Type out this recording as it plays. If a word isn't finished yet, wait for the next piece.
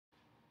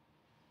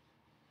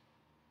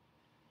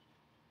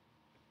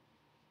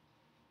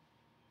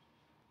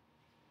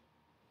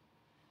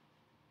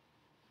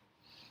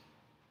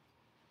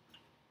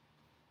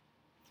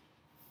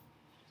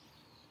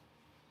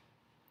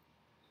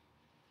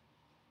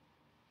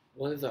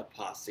What is up,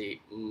 posse?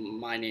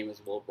 My name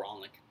is Will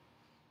Bronlick,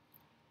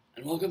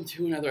 and welcome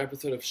to another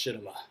episode of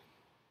t-ema.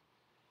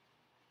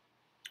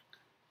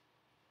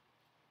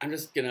 I'm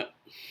just gonna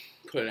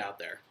put it out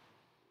there.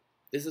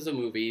 This is a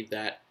movie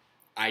that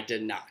I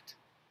did not,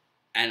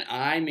 and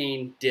I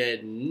mean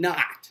did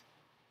not,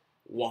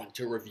 want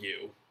to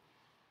review.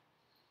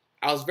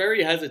 I was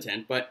very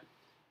hesitant, but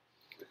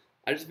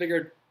I just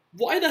figured,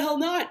 why the hell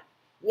not?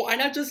 Why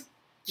not just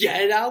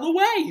get it out of the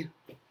way?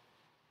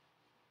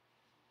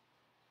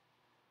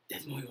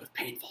 This movie was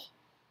painful.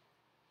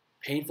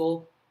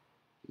 Painful,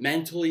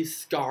 mentally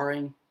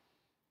scarring.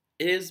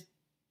 It is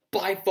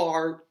by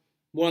far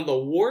one of the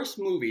worst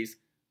movies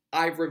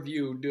I've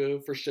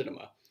reviewed for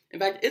t-ema. In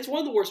fact, it's one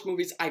of the worst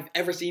movies I've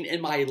ever seen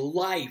in my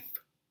life.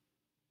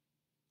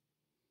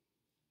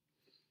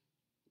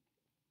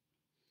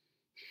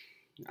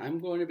 I'm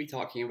going to be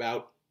talking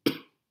about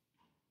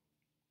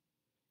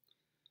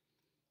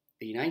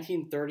the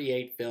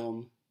 1938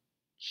 film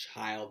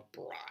Child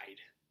Bride.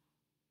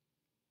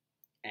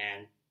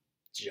 And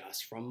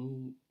just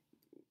from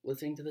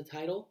listening to the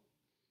title,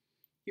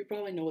 you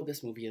probably know what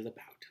this movie is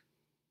about.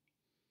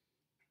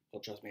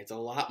 Well, trust me, it's a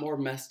lot more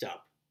messed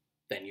up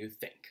than you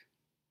think.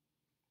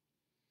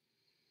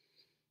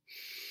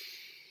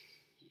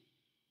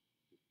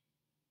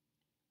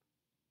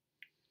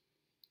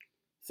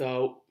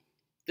 So,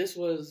 this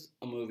was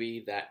a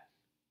movie that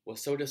was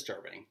so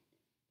disturbing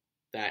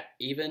that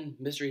even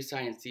Mystery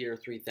Science Theater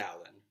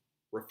 3000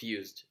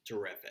 refused to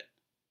riff it.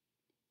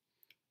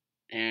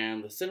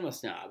 And the Cinema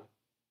Snob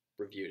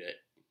reviewed it.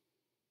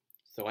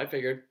 So I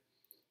figured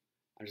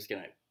I'm just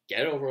going to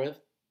get it over with.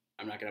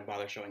 I'm not going to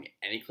bother showing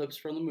any clips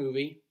from the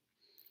movie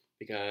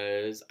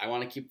because I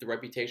want to keep the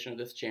reputation of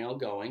this channel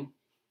going.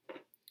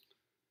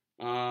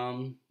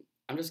 I'm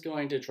just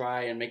going to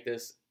try and make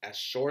this as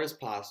short as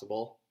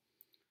possible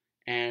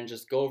and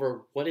just go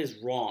over what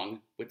is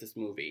wrong with this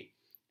movie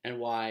and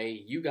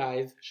why you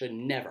guys should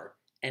never,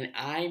 and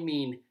I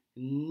mean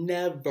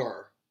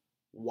never,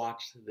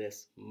 watch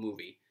this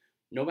movie.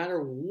 No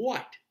matter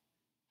what,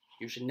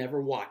 you should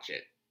never watch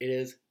it. It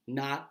is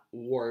not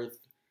worth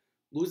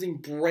losing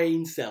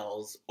brain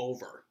cells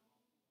over.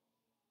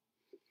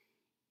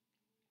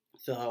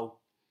 So,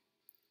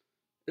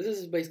 this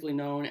is basically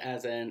known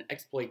as an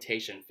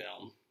exploitation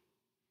film.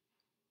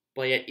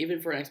 But yet, even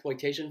for an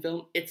exploitation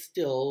film, it's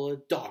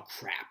still dog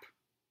crap.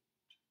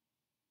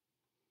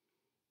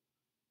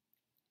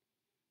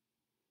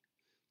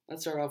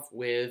 Let's start off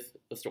with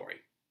the story.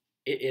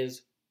 It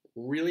is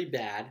really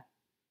bad,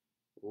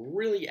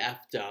 really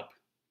effed up.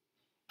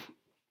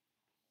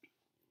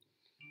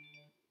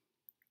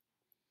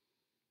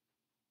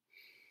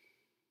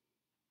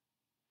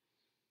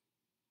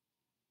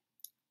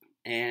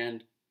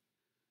 And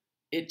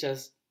it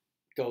just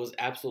goes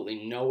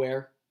absolutely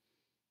nowhere.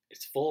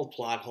 It's full of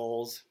plot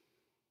holes.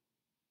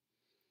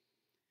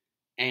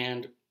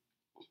 And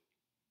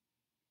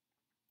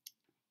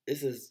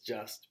this is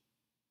just...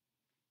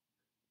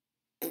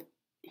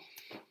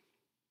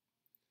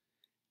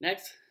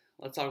 Next,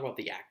 let's talk about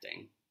the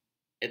acting.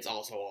 It's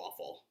also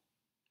awful.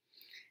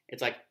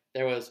 It's like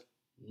there was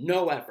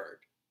no effort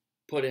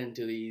put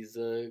into these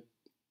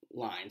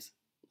lines.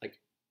 Like,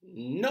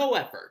 no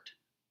effort.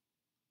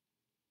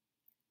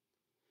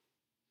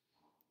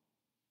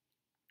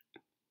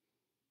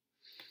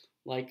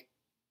 Like,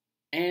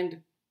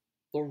 and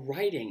the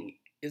writing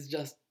is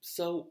just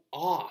so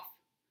off.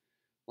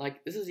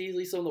 Like, this is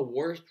easily some of the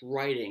worst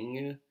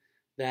writing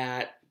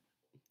that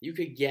you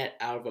could get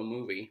out of a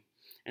movie.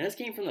 And this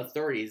came from the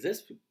 30s.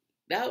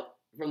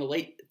 From the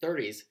late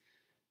 30s.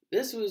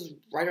 This was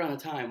right around the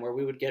time where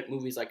we would get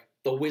movies like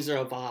The Wizard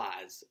of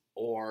Oz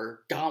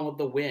or Gone with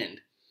the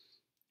Wind.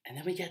 And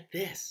then we get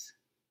this.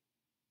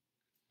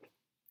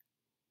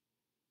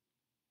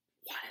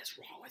 What is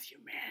wrong with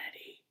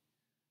humanity?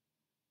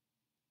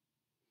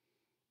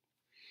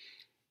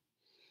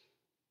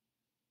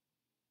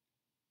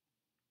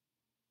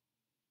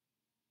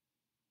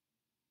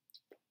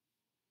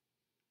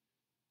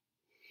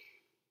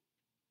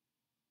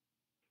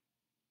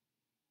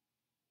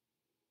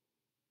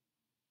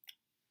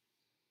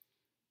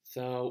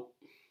 So,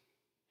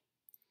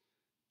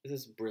 this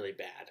is really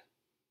bad.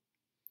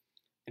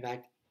 In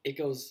fact, it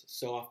goes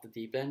so off the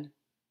deep end.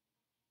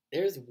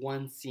 There's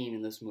one scene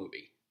in this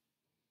movie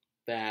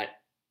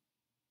that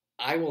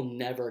I will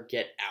never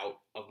get out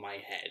of my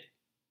head.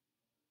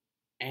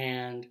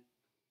 And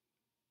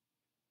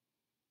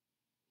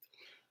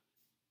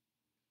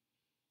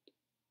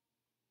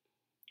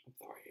I'm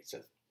sorry, it's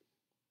just,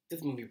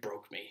 this movie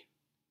broke me.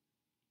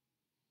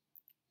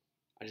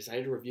 I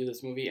decided to review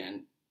this movie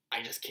and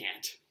I just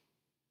can't.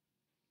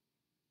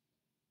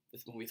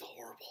 This movie's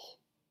horrible.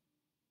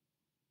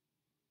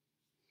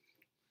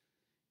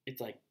 It's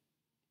like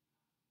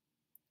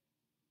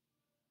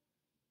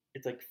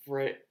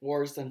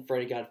worse than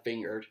Freddy Got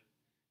Fingered.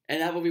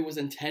 And that movie was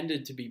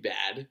intended to be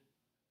bad.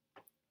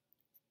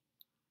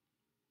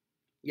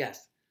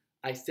 Yes,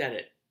 I said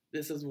it.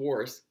 This is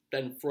worse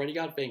than Freddy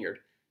Got Fingered.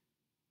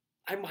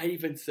 I might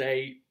even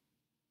say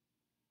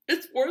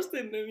it's worse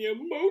than the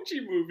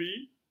Emoji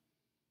Movie.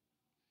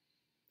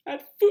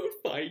 at Food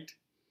Fight.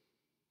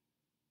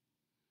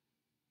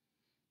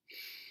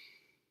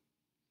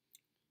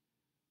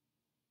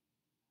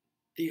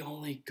 The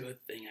only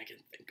good thing I can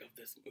think of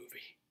this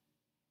movie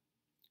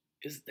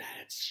is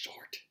that it's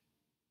short.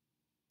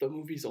 The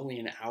movie's only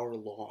an hour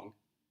long,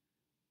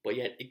 but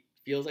yet it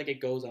feels like it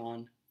goes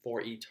on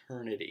for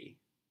eternity.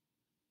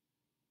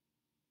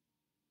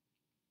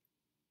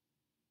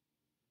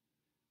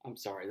 I'm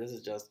sorry, this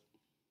is just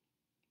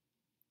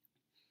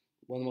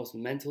one of the most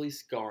mentally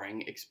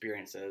scarring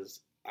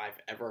experiences I've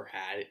ever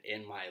had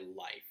in my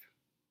life.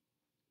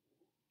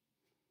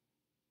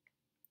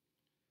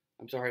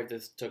 I'm sorry if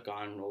this took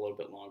on a little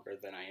bit longer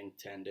than I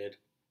intended.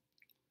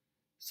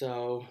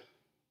 So,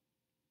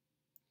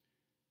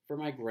 for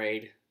my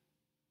grade,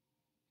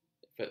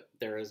 if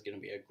there is going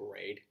to be a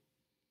grade,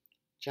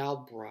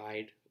 Child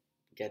Bride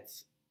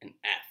gets an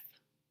F.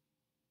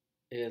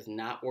 It is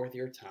not worth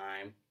your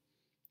time.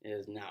 It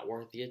is not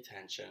worth the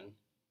attention.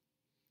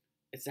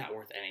 It's not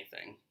worth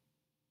anything.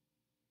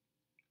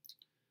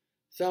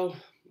 So,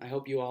 I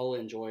hope you all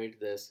enjoyed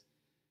this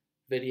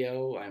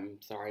video.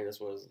 I'm sorry this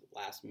was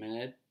last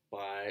minute,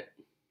 but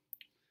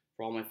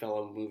for all my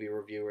fellow movie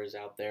reviewers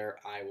out there,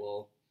 I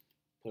will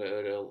put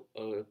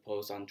a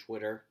post on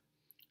Twitter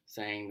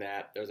saying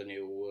that there's a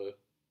new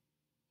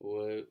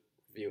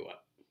review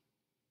up.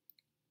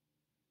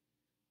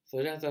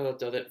 So that's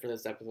about it for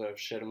this episode of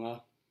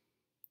t-ema.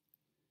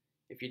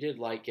 If you did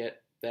like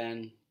it,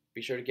 then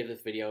be sure to give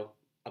this video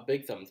a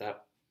big thumbs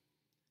up.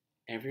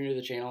 And if you're new to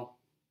the channel,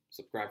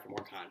 subscribe for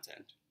more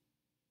content.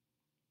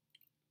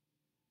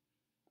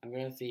 I'm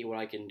going to see what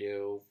I can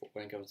do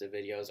when it comes to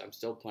videos. I'm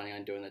still planning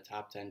on doing the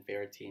top 10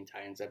 favorite Teen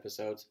Titans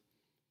episodes.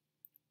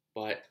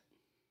 But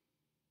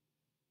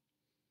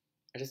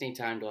I just need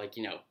time to,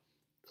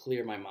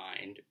 clear my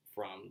mind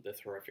from this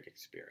horrific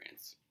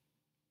experience.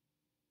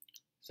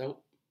 So,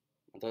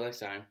 until next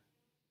time,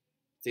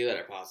 see you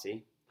later,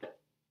 posse.